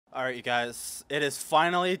Alright, you guys, it is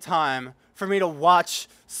finally time for me to watch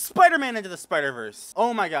Spider-Man Into the Spider-Verse.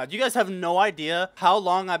 Oh my god, you guys have no idea how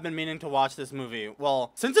long I've been meaning to watch this movie.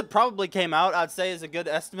 Well, since it probably came out, I'd say is a good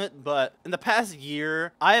estimate, but in the past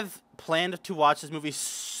year, I've planned to watch this movie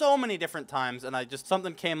so many different times, and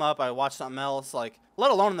something came up, I watched something else, like,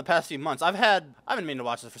 let alone in the past few months. I've been meaning to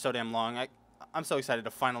watch this for so damn long. I'm so excited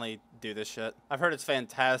to finally do this shit. I've heard it's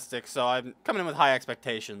fantastic, so I'm coming in with high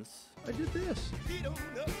expectations. I did this.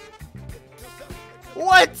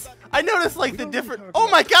 What? I noticed like the different. Oh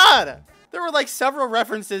my god! There were like several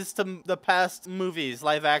references to the past movies,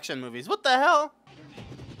 live action movies. What the hell?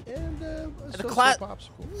 And The popsicle.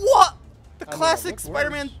 What? The I mean, classic what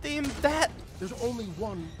Spider-Man worse? theme. That. There's only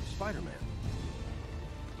one Spider-Man,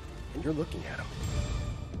 and you're looking at him.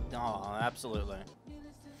 Oh, absolutely.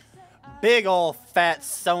 Big ol' fat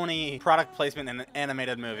Sony product placement in an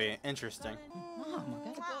animated movie. Interesting.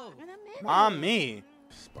 Me.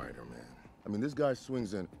 Spider-Man. I mean, this guy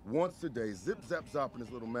swings in once a day, zip zap zop in his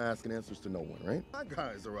little mask and answers to no one, right? My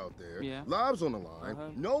guys are out there, lives on the line,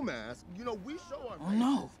 no mask. You know, we show our faces.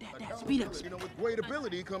 No, that speed up. You know, with great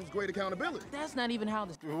ability comes great accountability. That's not even how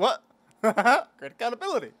this. What? Great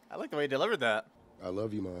accountability. I like the way he delivered that. I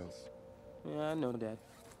love you, Miles. Yeah, I know that.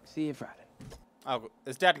 See you Friday. Oh,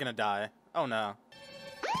 is Dad gonna die? Oh no.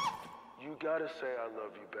 You gotta say I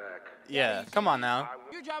love you back. Yeah, come on now.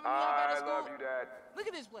 You're dropping me off at I the school. love you, Dad. Look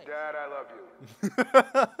at this place. Dad, I love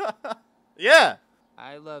you. Yeah.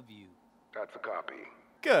 I love you. That's a copy.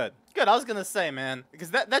 Good. Good. I was gonna say, man, because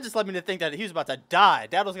that just led me to think that he was about to die.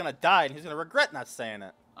 Dad was gonna die, and he was gonna regret not saying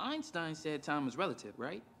it. Einstein said time was relative,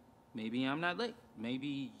 right? Maybe I'm not late.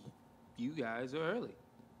 Maybe you guys are early.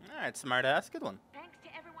 All right, smart ass. Good one. Thanks to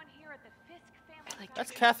everyone here at the Fisk family.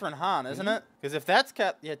 That's Catherine Hahn, isn't it? Because if that's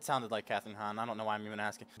yeah, it sounded like Catherine Hahn. I don't know why I'm even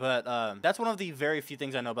asking. But that's one of the very few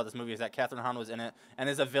things I know about this movie is that Catherine Hahn was in it and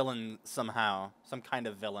is a villain somehow. Some kind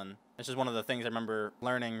of villain. It's just one of the things I remember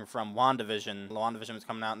learning from WandaVision. WandaVision was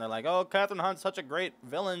coming out and they're like, oh, Catherine Hahn's such a great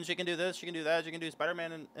villain. She can do this, she can do that, she can do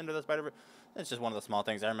Spider-Man and Into the Spider-Verse. It's just one of the small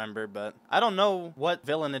things I remember. But I don't know what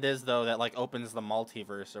villain it is, though, that like opens the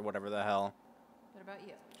multiverse or whatever the hell. What about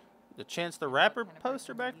you? The Chance the Rapper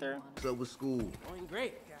poster back there? So with school. Going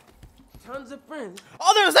great. Tons of friends.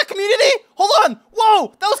 Oh, there was that Community? Hold on.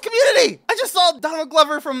 Whoa, that was Community. I just saw Donald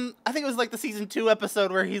Glover from, I think it was like the season 2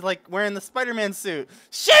 episode where he's like wearing the Spider-Man suit.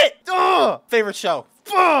 Shit. Ugh. Favorite show.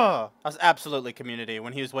 Ugh. I was absolutely Community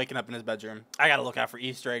when he was waking up in his bedroom. I gotta look out for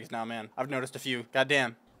Easter eggs now, man. I've noticed a few.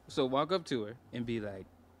 Goddamn. So walk up to her and be like,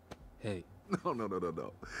 hey.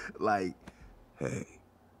 No. Like, hey.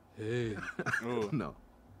 Hey. Ooh, No.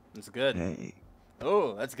 that's good. Hey.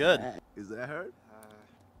 Oh, that's good. Is that her?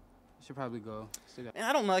 Should probably go. Man,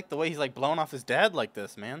 I don't like the way he's like blowing off his dad like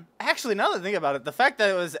this, man. Actually, now that I think about it, the fact that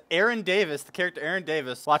it was Aaron Davis, the character Aaron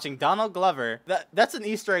Davis, watching Donald Glover, that's an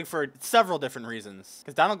Easter egg for several different reasons.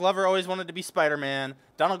 Because Donald Glover always wanted to be Spider-Man.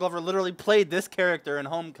 Donald Glover literally played this character in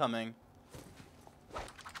Homecoming.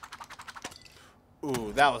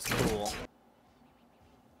 Ooh, that was cool.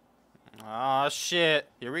 Oh shit.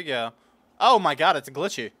 Here we go. Oh my god, it's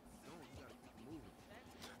glitchy.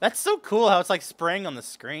 That's so cool how it's like spraying on the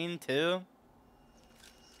screen too.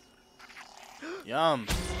 Yum.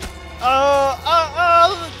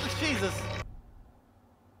 Oh, Jesus.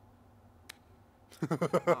 It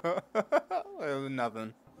was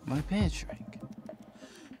nothing. My pants shrank.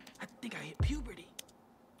 I think I hit puberty.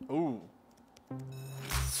 Ooh.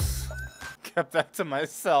 Kept that to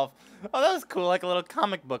myself. Oh, that was cool, like a little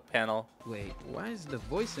comic book panel. Wait, why is the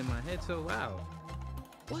voice in my head so loud?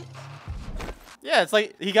 What? Yeah, it's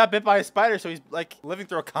like he got bit by a spider, so he's like living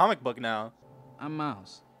through a comic book now. I'm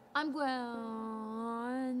Miles. I'm Gwanda.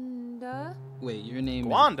 Wait, your name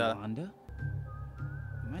Gwanda? is Gwanda?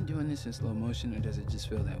 Am I doing this in slow motion or does it just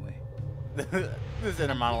feel that way? This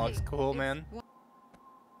inner monologue's cool, man.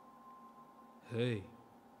 Hey.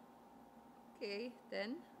 Okay,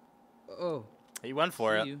 then. Oh. He went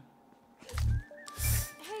for it. You.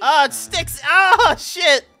 Ah, it sticks! Ah,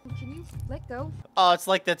 shit! Can you let go? Oh, it's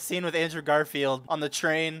like that scene with Andrew Garfield on the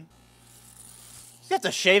train. You have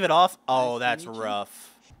to shave it off? Oh, that's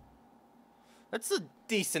rough. That's a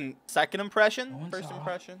decent second impression. First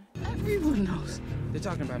impression. Everyone knows. They're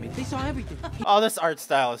talking about me. They saw everything. Oh, this art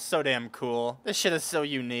style is so damn cool. This shit is so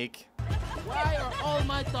unique. Why are all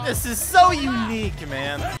my thoughts? This is so unique,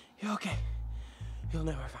 man. You're okay. He'll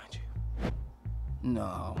never find you.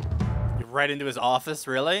 No. You're right into his office,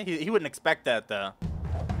 really? He wouldn't expect that, though.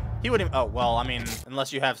 He wouldn't even, oh, well, I mean,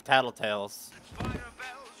 unless you have tattletales.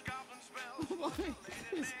 What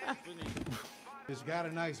is happening? He's got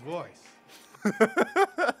a nice voice.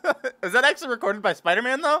 Is that actually recorded by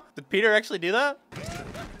Spider-Man, though? Did Peter actually do that?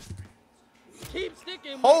 keep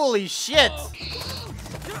sticking. Holy shit!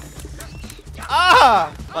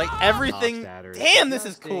 Ah! Like everything. Damn, this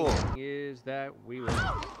is cool. Is that we were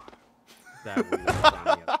down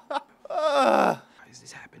Why is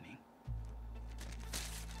this happening?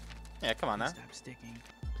 Yeah, come on now. Stop sticking.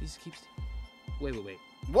 Please keep sticking. Wait.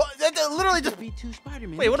 What? That literally just. Be two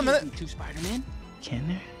Spider-Man. Wait, what a minute. Two Spider-Man? Can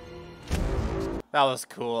there? That was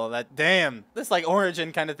cool. That damn. This like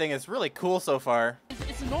origin kind of thing is really cool so far.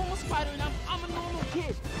 It's a normal spider, and I'm a normal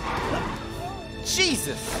kid.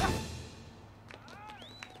 Jesus.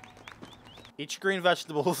 Eat your green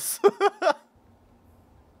vegetables.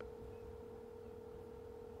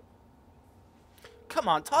 Come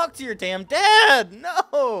on, talk to your damn dad!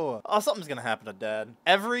 No! Oh, something's gonna happen to dad.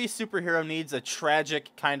 Every superhero needs a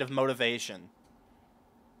tragic kind of motivation.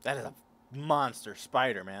 That is a monster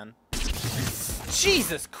spider, man.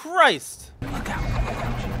 Jesus Christ! Look out.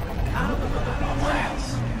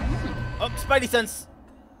 Oh, Spidey sense.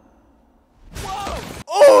 Whoa!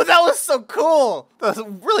 Oh, that was so cool! That was a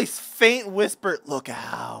really faint whisper. Look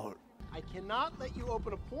out. I cannot let you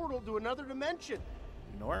open a portal to another dimension.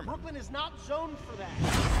 Norman. Brooklyn is not zoned for that.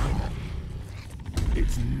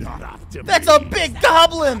 It's not optimal. That's a big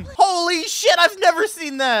goblin! Holy shit, I've never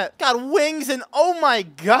seen that! Got wings and oh my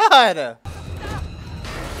god!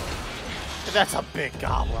 That's a big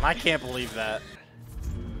goblin. I can't believe that.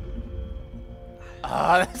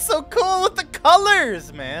 Ah, that's so cool with the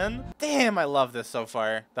colors, man. Damn, I love this so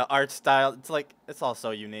far. The art style, it's like, it's all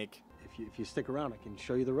so unique. If you stick around, I can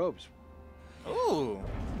show you the ropes. Ooh.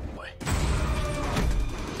 Boy.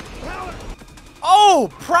 Oh,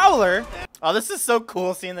 Prowler! Oh, this is so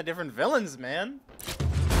cool seeing the different villains, man.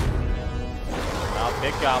 Oh,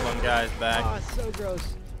 big goblin guy's back. Oh, it's so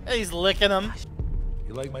gross. Hey, he's licking him.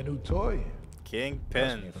 You like my new toy?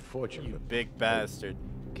 Kingpin, Unfortunately, you big bastard.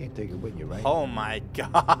 can't take it with you, right? Oh my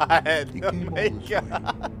god. You Oh came my all this way.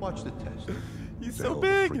 god. Watch the test. He's The so hell of a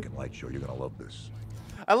big. freaking light show. You're gonna love this.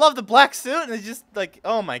 I love the black suit and it's just like,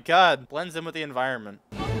 oh my god. Blends in with the environment.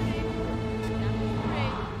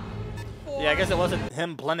 Yeah, I guess it wasn't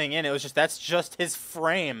him blending in. It was just, that's just his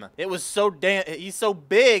frame. It was so he's so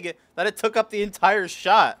big that it took up the entire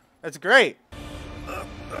shot. That's great.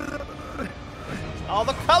 Oh,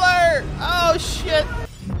 the color! Oh, shit!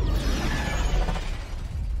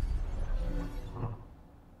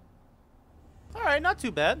 Alright, not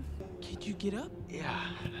too bad. Can't you get up? Yeah.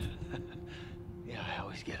 Yeah, I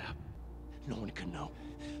always get up. No one can know.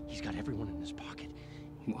 He's got everyone in his pocket.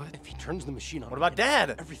 What? If he turns the machine on, What about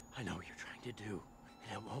Dad? Everything I know what you're trying to do,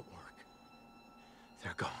 and it won't work.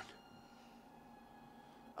 They're gone.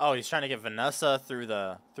 Oh, he's trying to get Vanessa through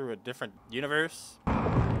a different universe.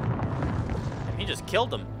 And he just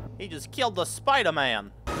killed him. He just killed the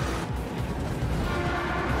Spider-Man.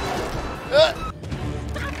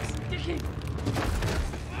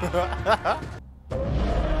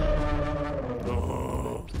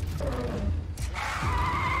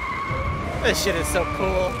 This shit is so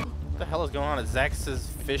cool. What the hell is going on at Zax's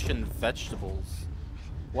Fish and Vegetables?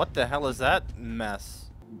 What the hell is that mess?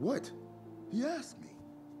 What? He asked me.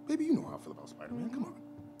 Baby, you know how I feel about Spider-Man. Come on.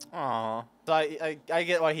 Aw. So I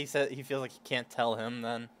get why he said he feels like he can't tell him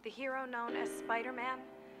then. The hero known as Spider-Man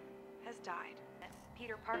has died.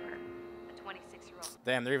 Peter Parker, a 26-year-old.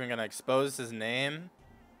 Damn, they're even gonna expose his name.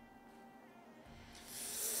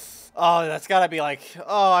 Oh, that's gotta be like,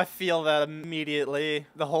 oh, I feel that immediately.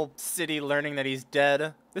 The whole city learning that he's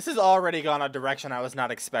dead. This has already gone a direction I was not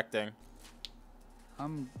expecting.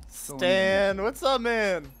 Stan, what's up,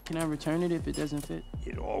 man? Can I return it if it doesn't fit?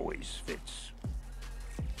 It always fits.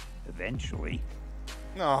 Eventually.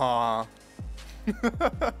 Aw.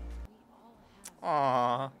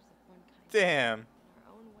 Aw. Damn.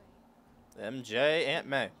 MJ, Aunt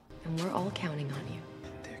May. And we're all counting on you.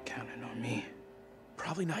 They're counting on me.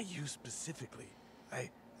 Probably not you specifically. I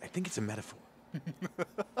think it's a metaphor.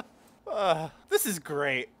 This is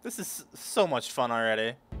great. This is so much fun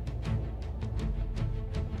already.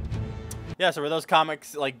 Yeah, so were those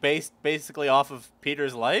comics like based basically off of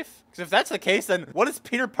Peter's life? Because if that's the case, then what is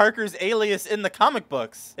Peter Parker's alias in the comic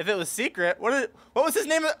books? If it was secret, what was his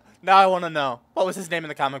name? Now I want to know. What was his name in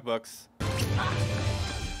the comic books?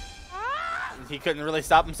 He couldn't really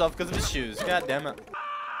stop himself because of his shoes. God damn it.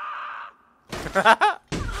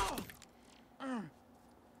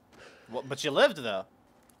 Well, but you lived though.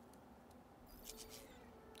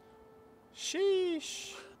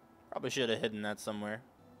 Sheesh. Probably should have hidden that somewhere.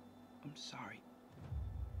 I'm sorry.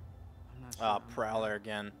 I'm not Oh, Prowler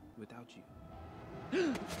again. without you.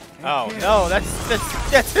 Oh no, that's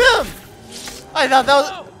him. I thought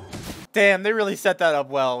that was. Damn, they really set that up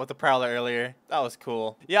well with the Prowler earlier. That was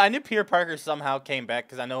cool. Yeah, I knew Peter Parker somehow came back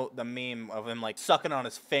because I know the meme of him like sucking on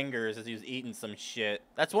his fingers as he was eating some shit.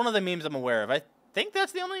 That's one of the memes I'm aware of. I think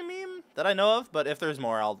that's the only meme that I know of, but if there's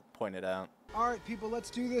more, I'll point it out. All right, people, let's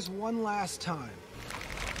do this one last time.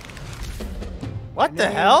 What the My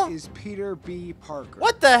name hell? is Peter B. Parker.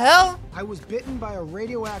 What the hell? I was bitten by a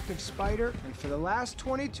radioactive spider, and for the last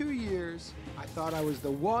 22 years, I thought I was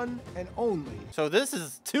the one and only. So this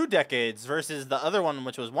is 2 decades versus the other one,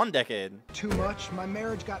 which was 1 decade. Too much. My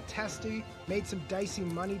marriage got testy. Made some dicey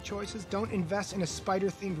money choices. Don't invest in a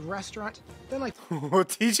spider-themed restaurant. Then, like,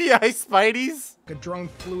 TGI Spideys? a drone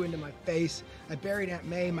flew into my face. I buried Aunt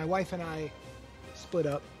May. My wife and I split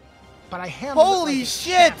up. But I handled Holy it like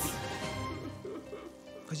shit!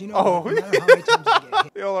 Because you know, no matter how many times I get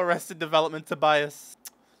hit. The old Arrested Development Tobias.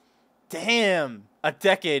 Damn. A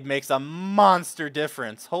decade makes a monster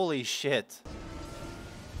difference. Holy shit.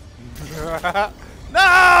 No!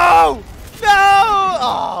 No!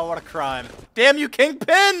 Oh, what a crime. Damn you,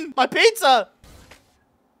 Kingpin! My pizza!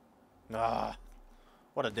 Ah,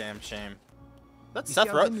 what a damn shame. That's Seth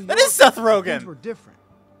Rogen. That is Seth Rogen! Things were different.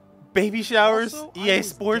 Baby showers, Also, I EA was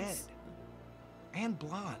Sports. dead. And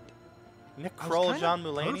blonde. Nick I was Kroll, kinda John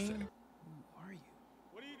Mulaney. perfect.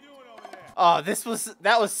 Oh,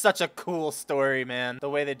 that was such a cool story, man. The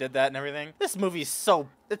way they did that and everything. This movie's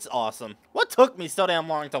it's awesome. What took me so damn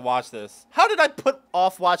long to watch this? How did I put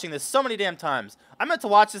off watching this so many damn times? I meant to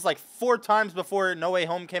watch this like 4 times before No Way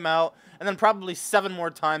Home came out, and then probably 7 more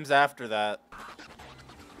times after that.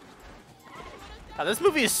 God, this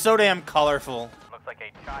movie is so damn colorful. Looks like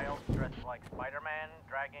a child dressed like Spider-Man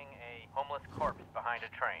dragging a homeless corpse behind a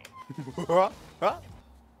train.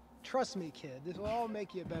 Trust me, kid. This will all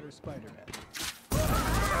make you a better Spider-Man.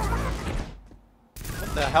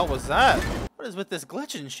 What the hell was that? What is with this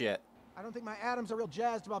glitch and shit? I don't think my atoms are real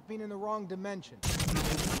jazzed about being in the wrong dimension.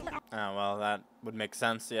 Oh, well, that would make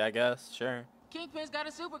sense. Yeah, I guess. Sure. Kingpin's got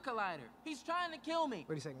a super collider. He's trying to kill me.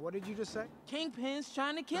 Wait a second. What did you just say? Kingpin's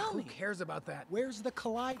trying to kill me. Who cares about that? Where's the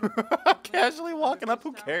collider? Casually walking up.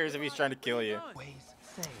 Who cares if he's trying to kill you?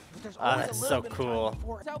 Ah, that's so cool.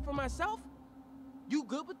 Out for myself? You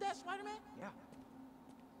good with that, Spider-Man? Yeah.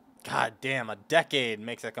 God damn, a decade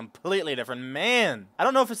makes a completely different man. I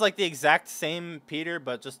don't know if it's like the exact same Peter,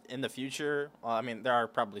 but just in the future. Well, I mean, there are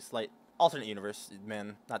probably slight alternate universe,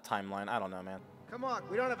 man, not timeline. I don't know, man. Come on,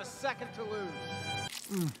 we don't have a second to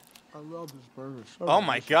lose. I love this burger. So Oh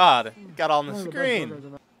my God, got all on the screen.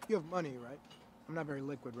 You have money, right? I'm not very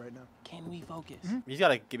liquid right now. Can we focus? He's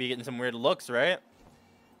gotta be getting some weird looks, right?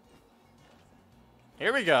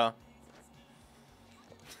 Here we go.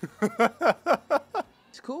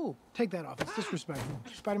 It's cool. Take that off. It's disrespectful.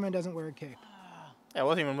 Spider-Man doesn't wear a cape. Yeah, it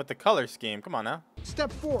wasn't even with the color scheme. Come on now.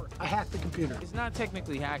 Step 4. I hacked the computer. It's not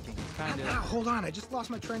technically hacking. It's kind of... Hold on. I just lost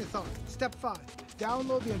my train of thought. Step 5.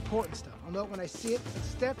 Download the important stuff. I'll know it when I see it.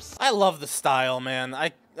 Steps. I love the style, man.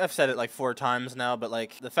 I've said it like 4 times now, but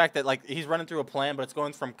like the fact that like he's running through a plan, but it's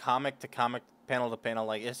going from comic to comic, panel to panel,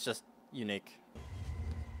 like it's just unique.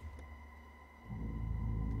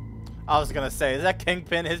 I was gonna say, is that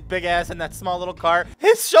Kingpin, his big ass in that small little car?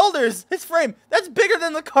 His shoulders, his frame, that's bigger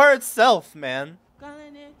than the car itself, man.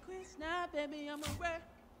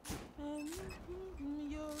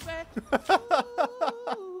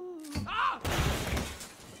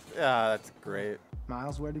 Yeah, that's great.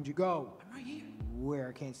 Miles, where did you go? I'm right here. Where?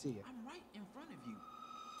 I can't see you. I'm right in front of you.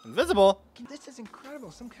 Invisible. This is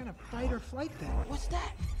incredible. Some kind of fight or flight thing. What's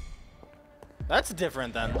that? That's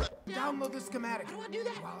different then. Download the schematic. How do I do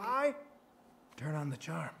that? While I turn on the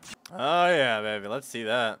charm. Oh yeah, baby. Let's see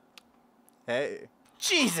that. Hey.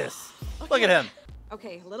 Jesus. Look at him.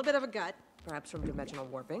 Okay, a little bit of a gut, perhaps from dimensional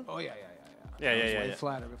warping. Oh, yeah. Yeah.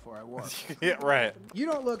 Flatter before I walk. Yeah, right. You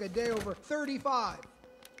don't look a day over 35.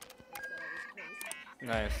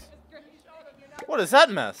 Nice. What is that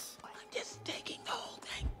mess? I'm just taking the whole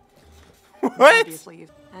thing. What? Obviously,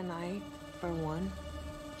 and I, for one,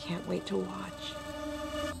 can't wait to watch.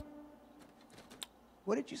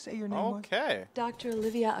 What did you say your name was? Okay. Dr.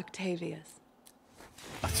 Olivia Octavius.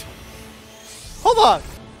 Hold on.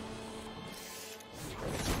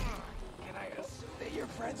 Can I assume that your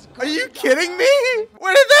friends? Are you kidding me?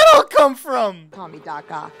 Where did that all come from? Call me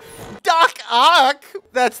Doc Ock. Doc Ock?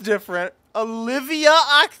 That's different. Olivia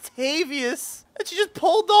Octavius. And she just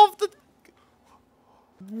pulled off the...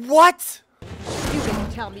 What? You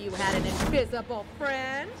didn't tell me you had an invisible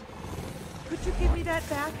friend. Could you give me that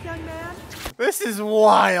back, young man? This is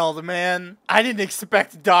wild, man. I didn't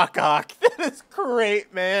expect Doc Ock. That is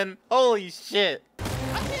great, man. Holy shit. I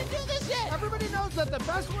can't do this yet. Everybody knows that the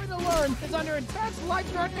best way to learn is under intense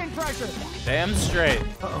life-threatening pressure. Damn straight.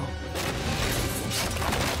 Uh-oh.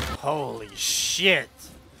 Holy shit.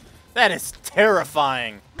 That is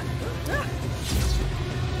terrifying.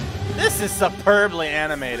 This is superbly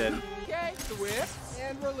animated. Okay, whip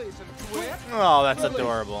and release it. Whip. Oh, that's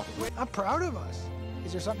adorable. I'm proud of us.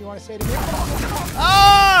 Is there something you want to say to me?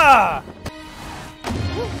 Ah!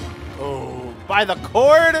 Oh, by the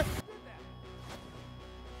cord?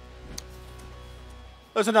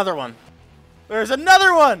 There's another one. There's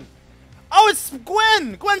another one! Oh, it's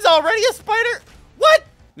Gwen! Gwen's already a spider? What?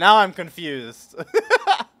 Now I'm confused.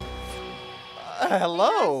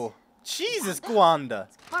 Hello. Jesus, Gwanda.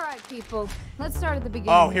 All right, people. Let's start at the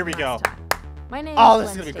beginning. Oh, here we go. My name Oh,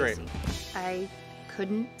 is this is Gwen gonna be Stacy. great. I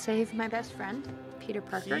couldn't save my best friend, Peter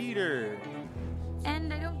Parker. Peter.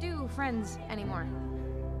 And I don't do friends anymore.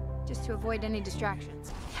 Just to avoid any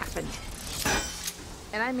distractions. Happened.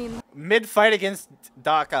 And I mean... Mid-fight against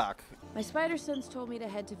Doc Ock. My spider sense told me to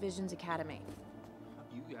head to Vision's Academy.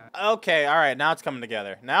 Okay, alright, now it's coming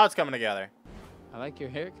together. Now it's coming together. I like your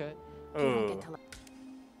haircut. Ooh.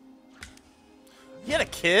 You had a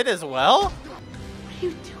kid as well? What are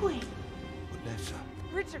you doing? Vanessa.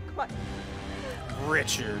 Richard, come on.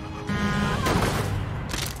 Richard.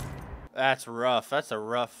 That's rough. That's a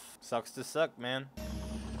rough. Sucks to suck, man.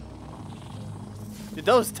 Dude,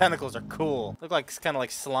 those tentacles are cool. Look like kind of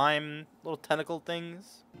like slime little tentacle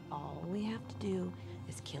things. All we have to do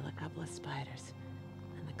is kill a couple of spiders,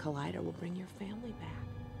 and the collider will bring your family back.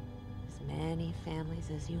 As many families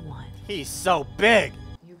as you want. He's so big.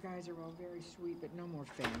 You guys are all very sweet, but no more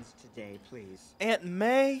fans today, please. Aunt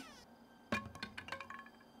May?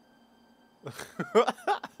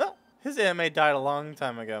 His Aunt May died a long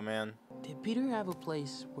time ago, man. Did Peter have a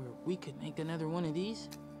place where we could make another one of these?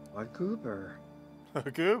 A goober. A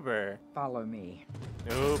goober. Follow me.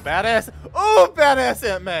 Ooh, badass. Ooh, badass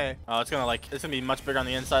Aunt May. Oh, it's gonna be much bigger on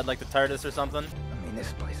the inside like the TARDIS or something. I mean,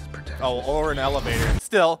 this place is protected. Oh, or an elevator.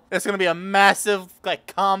 Still, it's gonna be a massive,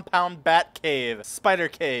 like, compound bat cave. Spider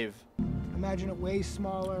cave. Imagine it way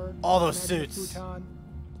smaller. All those Imagine a suits. futon.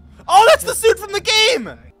 Oh, that's the suit from the game!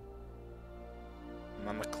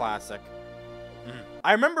 I'm a classic.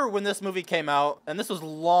 I remember when this movie came out, and this was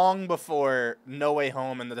long before No Way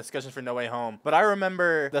Home and the discussion for No Way Home, but I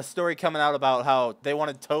remember the story coming out about how they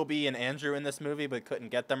wanted Toby and Andrew in this movie but couldn't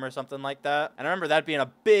get them or something like that. And I remember that being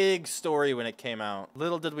a big story when it came out.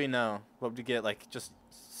 Little did we know what we'd get like just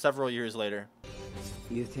several years later.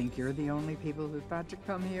 You think you're the only people who thought to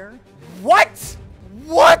come here? What?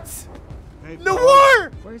 What? Hey,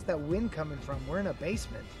 Noir! Where's that wind coming from? We're in a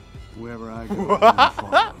basement. Wherever I go, wind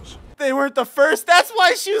follows. They weren't the first. That's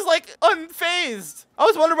why she was like unfazed. I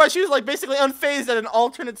was wondering why she was like basically unfazed at an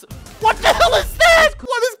alternate. What the hell is that?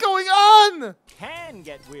 What is going on? Can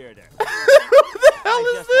get weirder. What the hell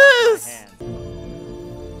is this?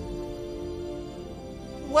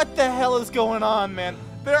 What the hell is going on, man?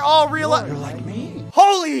 They're all real. You're like me.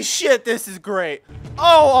 Holy shit, this is great. Oh,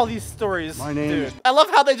 all these stories. My name Dude. is- I love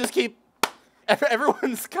how they just keep.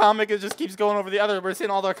 Everyone's comic just keeps going over the other. We're seeing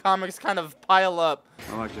all their comics kind of pile up.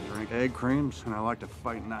 I like to drink egg creams, and I like to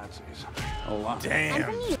fight Nazis. A lot. Damn. I'm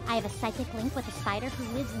from you. I have a psychic link with a spider who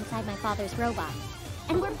lives inside my father's robot.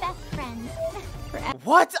 And we're best friends. Forever.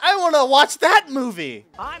 What? I want to watch that movie.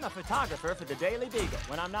 I'm a photographer for the Daily Beagle.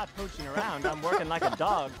 When I'm not poaching around, I'm working like a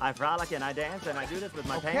dog. I frolic and I dance and I do this with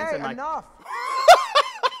my pants and my... enough.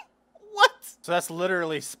 What? So that's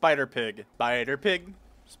literally Spider Pig. Spider Pig.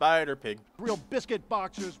 Spider Pig. Real biscuit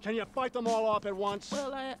boxers. Can you fight them all off at once?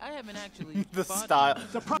 Well, I haven't actually. The style.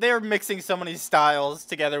 They're mixing so many styles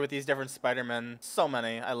together with these different Spider-Men. So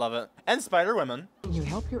many. I love it. And Spider-Women. Can you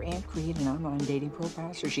help your aunt create an online dating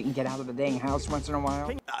profile so she can get out of the dang house once in a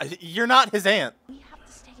while? You're not his aunt. We have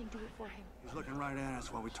to stay and do it for him. He's looking right at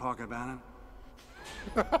us while we talk about him.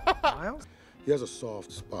 Miles? He has a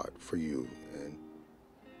soft spot for you,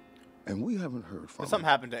 and we haven't heard from him. Something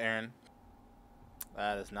happened to Aaron.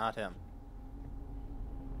 That is not him.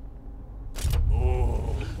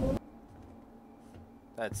 Ooh.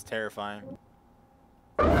 That's terrifying.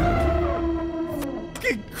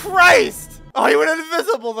 Fucking Christ! Oh, he went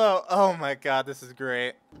invisible though. Oh my god, this is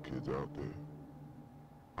great. Kids out there.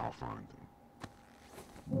 I'll find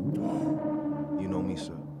them. You know me,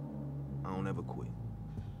 sir. I don't ever quit.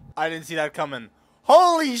 I didn't see that coming.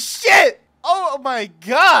 Holy shit! Oh my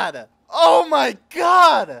god! Oh my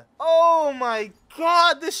god! Oh my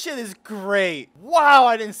god, this shit is great. Wow,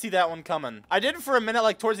 I didn't see that one coming. I did for a minute,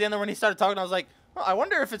 like towards the end there when he started talking, I was like, oh, I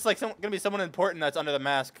wonder if it's like gonna be someone important that's under the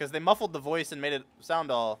mask, because they muffled the voice and made it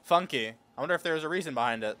sound all funky. I wonder if there was a reason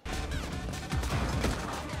behind it.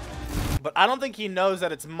 But I don't think he knows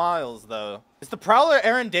that it's Miles, though. Is the Prowler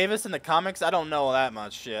Aaron Davis in the comics? I don't know that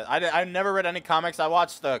much shit. I never read any comics. I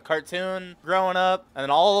watched the cartoon growing up, and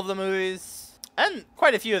then all of the movies, and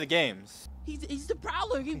quite a few of the games. He's the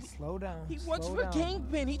Prowler. Slow down. He works for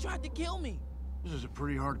Kingpin. He tried to kill me. This is a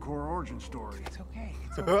pretty hardcore origin story. It's okay.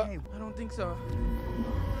 It's okay. I don't think so.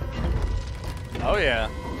 Oh, yeah.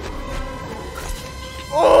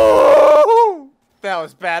 Oh! That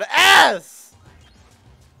was badass!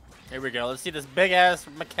 Here we go. Let's see this big-ass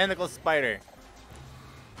mechanical spider.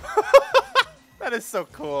 That is so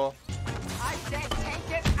cool. I said take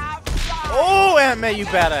it outside. Oh, Aunt May, you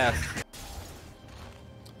badass.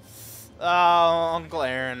 Oh, Uncle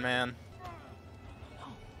Aaron, man.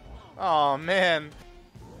 Oh, man.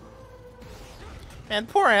 Man,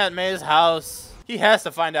 poor Aunt May's house. He has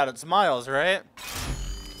to find out it's Miles, right?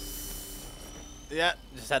 Yeah,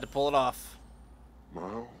 just had to pull it off.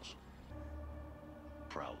 Miles?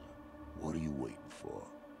 Prowler, what are you waiting for?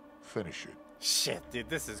 Finish it. Shit, dude,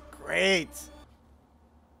 this is great.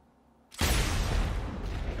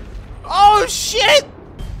 Oh, shit!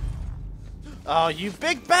 Oh, you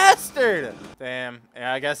big bastard! Damn.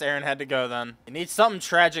 Yeah, I guess Aaron had to go then. He needs something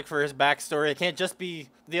tragic for his backstory. It can't just be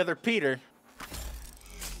the other Peter.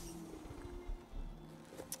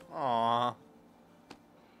 Aww.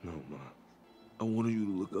 No, Ma. I wanted you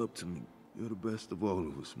to look up to me. You're the best of all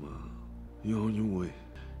of us, Ma. You're on your way.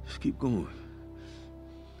 Just keep going.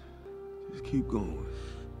 Just keep going.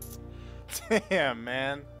 Damn,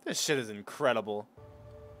 man. This shit is incredible.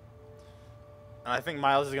 And I think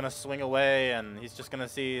Miles is going to swing away, and he's just going to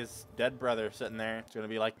see his dead brother sitting there. It's going to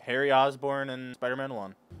be like Harry Osborn in Spider-Man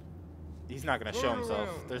 1. He's not going to show himself.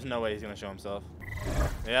 There's no way he's going to show himself.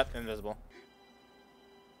 Yep, invisible.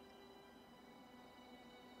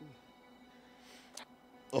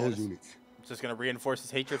 All units. It's just going to reinforce his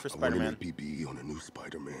hatred for Spider-Man. PPE on a new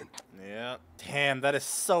Spider-Man. Yeah. Damn, that is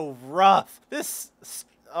so rough. This...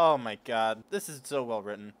 Oh, my God. This is so well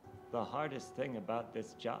written. The hardest thing about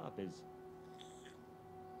this job is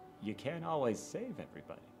you can't always save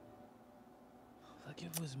everybody. Look,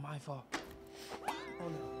 it was my fault. Oh,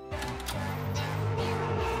 no.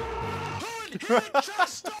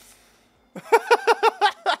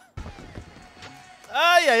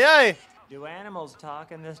 Ay, ay, ay. Do animals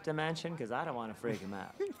talk in this dimension? Because I don't want to freak them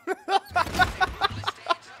out.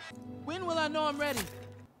 When will I know I'm ready?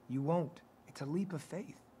 You won't. It's a leap of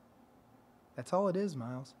faith. That's all it is,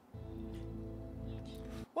 Miles.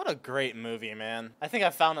 What a great movie, man. I think I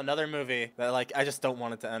found another movie that, like, I just don't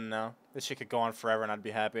want it to end now. This shit could go on forever and I'd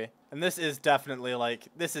be happy. And this is definitely, like,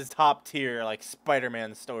 this is top tier, like,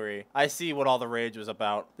 Spider-Man story. I see what all the rage was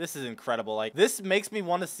about. This is incredible. Like, this makes me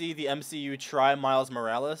want to see the MCU try Miles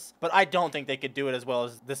Morales, but I don't think they could do it as well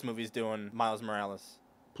as this movie's doing Miles Morales.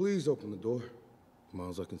 Please open the door.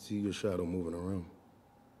 Miles, I can see your shadow moving around.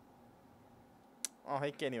 Oh,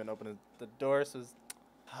 he can't even open the door, so it's...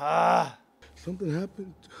 Ah... Something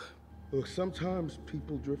happened. Look, sometimes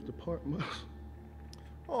people drift apart, Miles.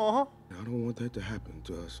 Aw. I don't want that to happen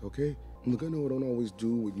to us, okay? Look, I know I don't always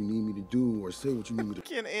do what you need me to do or say what you need me to...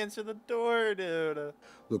 Can't answer the door, dude.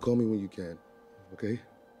 Look, call me when you can, okay?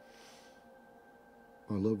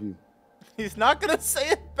 I love you. He's not gonna say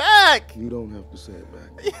it back! You don't have to say it back.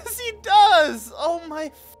 Yes, he does! Oh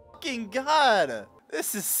my fucking God.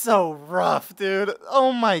 This is so rough, dude.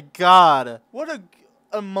 Oh my God. What a...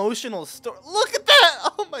 emotional story. Look at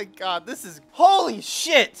that! Oh my God, this is holy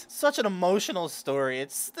shit! Such an emotional story.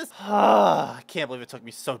 It's this. I can't believe it took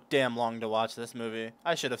me so damn long to watch this movie.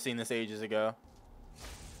 I should have seen this ages ago.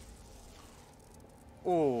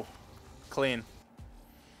 Ooh, clean.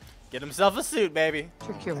 Get himself a suit, baby.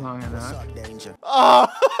 Took you long enough. Oh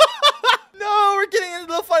no, we're getting into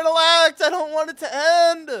the final act. I don't want it to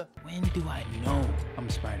end. When do I know I'm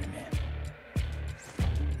Spider-Man?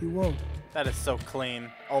 You won't. That is so clean.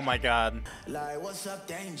 Oh my God. Like, what's up,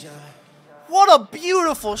 danger? What a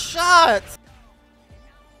beautiful shot!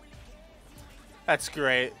 That's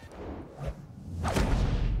great.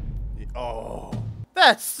 Oh.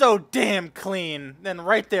 That's so damn clean. Then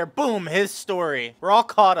right there, boom, his story. We're all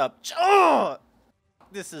caught up. Oh!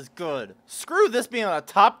 This is good. Screw this being a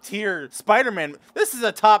top tier Spider-Man. This is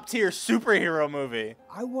a top tier superhero movie.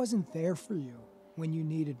 I wasn't there for you when you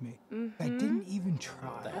needed me. I didn't even try.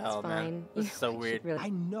 What the hell, man? This is so weird. I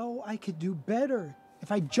know I could do better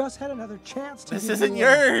if I just had another chance to. This isn't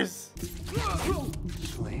yours.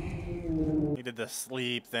 He did the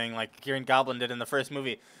sleep thing like Green Goblin did in the first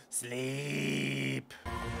movie. Sleep.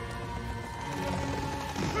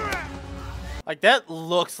 Like, that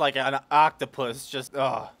looks like an octopus just,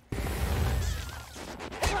 Ooh,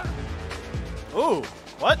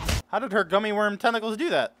 what? How did her gummy worm tentacles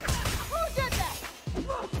do that?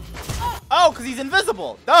 Oh, because he's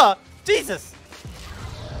invisible. Duh. Jesus.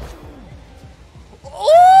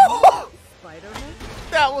 Oh! Spider-Man?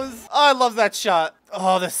 That was... Oh, I love that shot.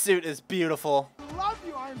 Oh, the suit is beautiful. I love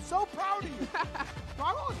you. I am so proud of you.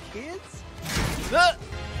 Are all kids?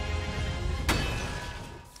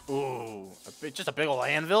 Ooh, just a big old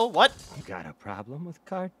anvil? What? You got a problem with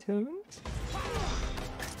cartoons?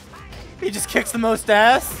 He just kicks the most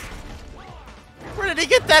ass. Where did he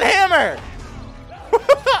get that hammer?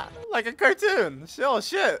 Like a cartoon. Oh,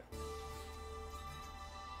 shit.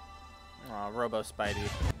 Aw, Robo Spidey.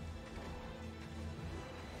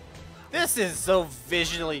 This is so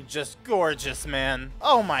visually just gorgeous, man.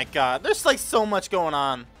 Oh my god. There's like so much going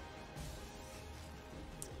on.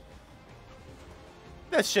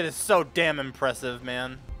 This shit is so damn impressive,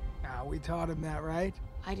 man. Ah, we taught him that, right?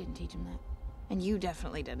 I didn't teach him that. And you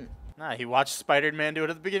definitely didn't. Nah, he watched Spider-Man do it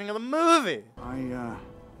at the beginning of the movie. I,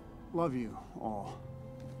 love you all.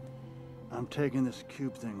 I'm taking this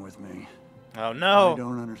cube thing with me. Oh no. I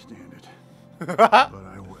don't understand it. But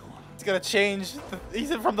I will. It's gonna change.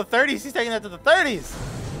 He's from the 30s. He's taking that to the 30s.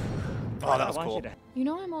 Oh, that was cool. You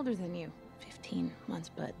know I'm older than you. 15 months,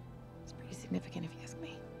 but it's pretty significant if you ask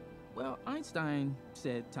me. Well, Einstein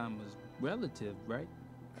said time was relative, right?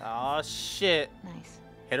 Oh shit. Nice.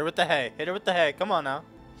 Hit her with the hay. Hit her with the hay. Come on now.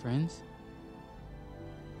 Friends?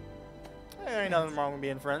 There ain't nothing wrong with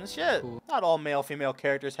being friends. Shit. Cool. Not all male-female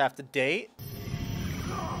characters have to date.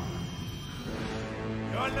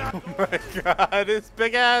 Oh my god, this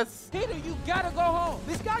big ass. Peter, you gotta go home.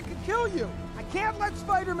 This guy could kill you. I can't let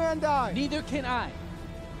Spider-Man die. Neither can I.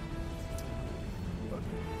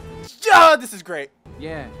 Oh, this is great.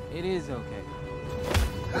 Yeah, it is okay.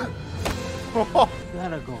 You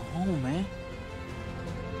gotta go home, man.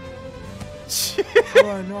 How do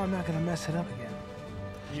I know I'm not gonna mess it up again?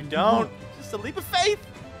 You don't. Just a leap of faith.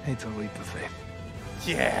 It's a leap of faith.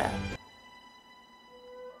 Yeah.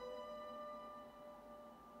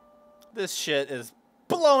 This shit is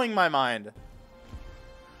blowing my mind.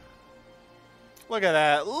 Look at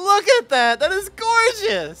that. Look at that. That is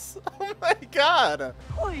gorgeous. Oh my god.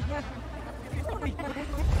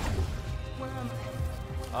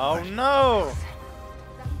 Oh no.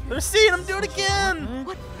 They're seeing him do it again.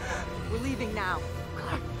 What? We're leaving now.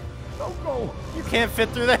 Don't go. You can't fit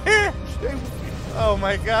through there. Oh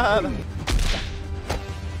my god.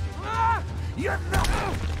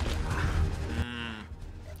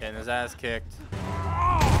 Getting his ass kicked.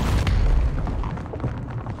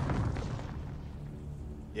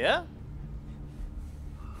 Yeah?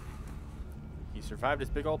 He survived his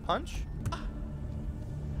big old punch?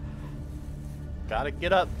 Gotta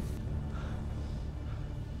get up.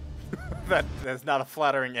 That's not a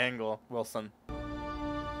flattering angle, Wilson.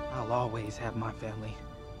 I'll always have my family.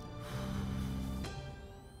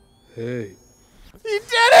 Hey. He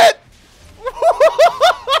did it!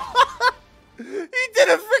 He did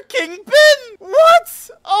it for Kingpin!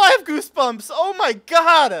 What? Oh, I have goosebumps. Oh my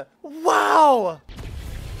god. Wow.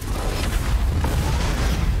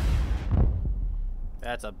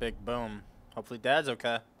 That's a big boom. Hopefully Dad's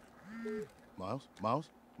okay. Miles?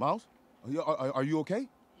 Are you okay?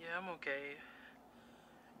 Yeah, I'm okay.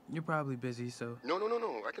 You're probably busy, so... No,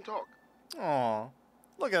 I can talk. Aw,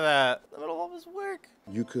 look at that. In the middle of his work.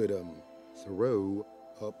 You could, throw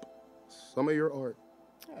up some of your art.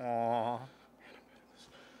 Aw.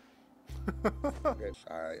 Okay,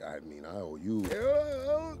 I mean, I owe you.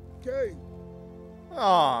 Okay.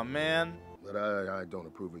 Aw, man. But I don't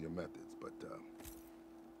approve of your methods, but,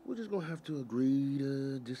 we're just gonna have to agree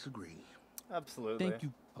to disagree. Absolutely. Thank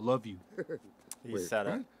you. I love you. He Wait, said it.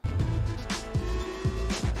 what?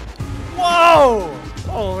 Whoa!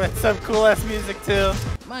 Oh, that's some cool ass music too.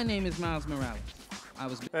 My name is Miles Morales.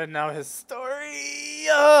 And now his story.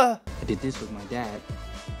 I did this with my dad.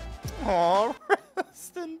 Aw,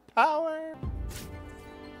 rest in power.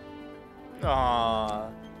 Aw.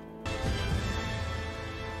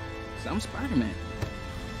 So I'm Spider-Man.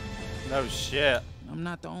 No shit. I'm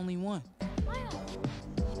not the only one.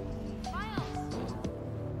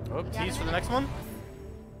 Oh, tease for the next one?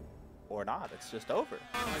 Or not, it's just over.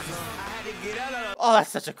 Oh, that's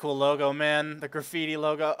such a cool logo, man. The graffiti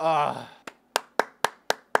logo. Ah.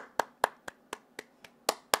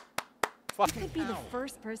 You could be the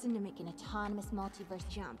first person to make an autonomous multiverse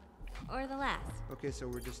jump. Or the last. Okay, so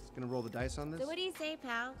we're just gonna roll the dice on this? So what do you say,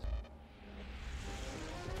 pal?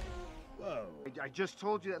 Whoa. I just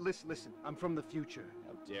told you that. Listen, I'm from the future.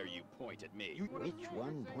 How dare you point at me? Which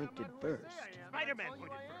one pointed first? Spider-Man pointed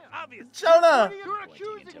first, obviously. Jonah! You're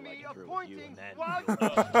accusing me of pointing while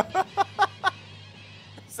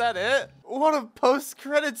Is that it? What a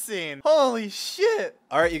post-credit scene. Holy shit.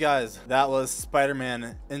 All right, you guys, that was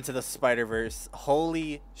Spider-Man Into the Spider-Verse.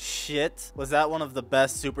 Holy shit. Was that one of the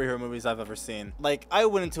best superhero movies I've ever seen? Like, I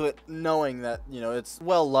went into it knowing that, you know, it's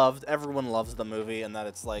well loved. Everyone loves the movie, and that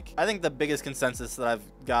it's like, I think the biggest consensus that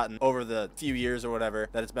I've gotten over the few years or whatever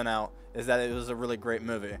that it's been out is that it was a really great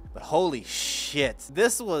movie. But holy shit.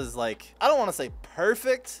 This was like, I don't want to say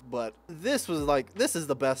perfect, but this was like, this is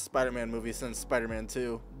the best Spider-Man movie since Spider-Man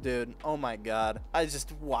 2. Dude, oh my god. I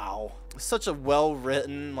just, wow. Such a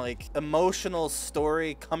well-written, like, emotional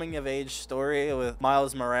story, coming-of-age story with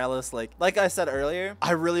Miles Morales. Like I said earlier,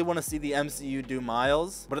 I really want to see the MCU do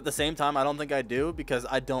Miles, but at the same time, I don't think I do, because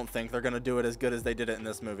I don't think they're gonna do it as good as they did it in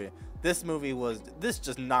this movie. This movie was, this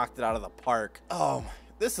just knocked it out of the park. Oh my,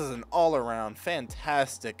 this is an all-around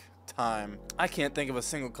fantastic time. I can't think of a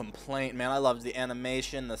single complaint, man. I loved the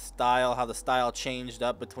animation, the style, how the style changed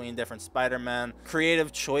up between different Spider-Man.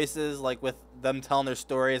 Creative choices, like with them telling their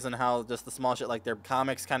stories and how just the small shit, like their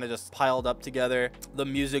comics kind of just piled up together. The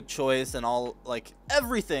music choice and all, like,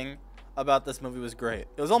 everything about this movie was great.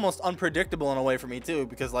 It was almost unpredictable in a way for me too,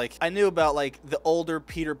 because like I knew about like the older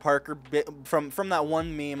Peter Parker bit from that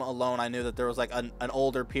one meme alone. I knew that there was like an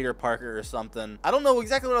older Peter Parker or something. I don't know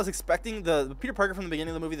exactly what I was expecting. The Peter Parker from the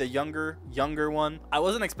beginning of the movie, the younger one, I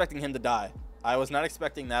wasn't expecting him to die. I was not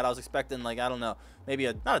expecting that. I was expecting, like, I don't know, maybe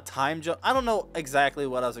not a time jump. I don't know exactly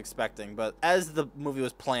what I was expecting, but as the movie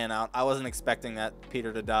was playing out, I wasn't expecting that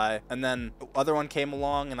Peter to die. And then the other one came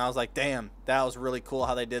along, and I was like, damn, that was really cool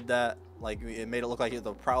how they did that. Like, it made it look like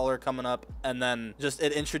the Prowler coming up, and then just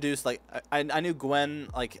it introduced, like, I knew Gwen.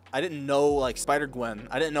 Like, I didn't know, like, Spider-Gwen.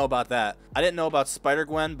 I didn't know about that. I didn't know about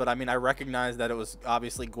Spider-Gwen, but I mean, I recognized that it was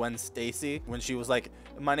obviously Gwen Stacy when she was like,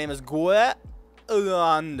 my name is Gwen,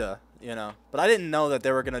 you know. But I didn't know that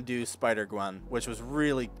they were gonna do Spider-Gwen, which was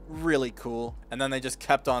really, really cool. And then they just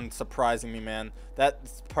kept on surprising me, man. That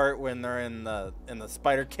part when they're in the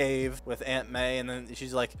spider cave with Aunt May, and then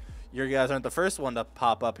she's like, you guys aren't the first one to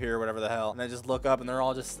pop up here, or whatever the hell. And they just look up and they're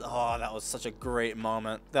all just, oh, that was such a great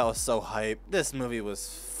moment. That was so hype. This movie was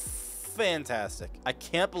fantastic. I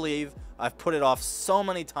can't believe I've put it off so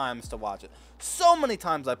many times to watch it. So many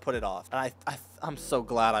times I put it off. And I'm so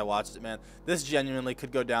glad I watched it, man. This genuinely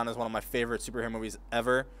could go down as one of my favorite superhero movies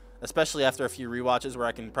ever, especially after a few rewatches where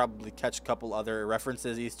I can probably catch a couple other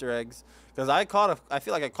references, Easter eggs. Because I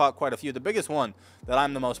feel like I caught quite a few. The biggest one that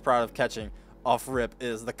I'm the most proud of catching off rip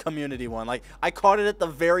is the Community one. Like, I caught it at the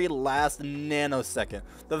very last nanosecond,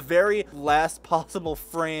 the very last possible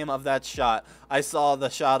frame of that shot. I saw the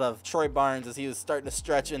shot of Troy Barnes as he was starting to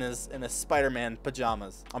stretch in his Spider-Man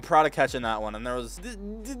pajamas. I'm proud of catching that one. And there was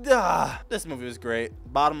this movie was great.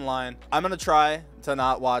 Bottom line, I'm gonna try to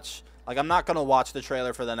not watch, like, I'm not gonna watch the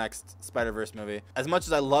trailer for the next Spider-Verse movie. As much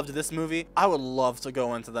as I loved this movie, I would love to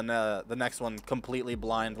go into the next one completely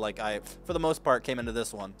blind, like I, for the most part, came into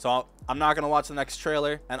this one. So I'm not gonna watch the next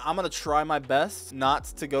trailer, and I'm gonna try my best not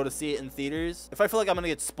to go to see it in theaters. If I feel like I'm gonna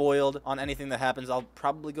get spoiled on anything that happens, I'll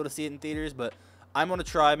probably go to see it in theaters, but I'm gonna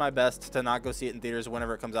try my best to not go see it in theaters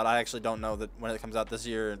whenever it comes out. I actually don't know that when it comes out this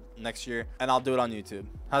year or next year, and I'll do it on YouTube.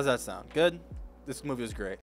 How's that sound? Good? This movie was great.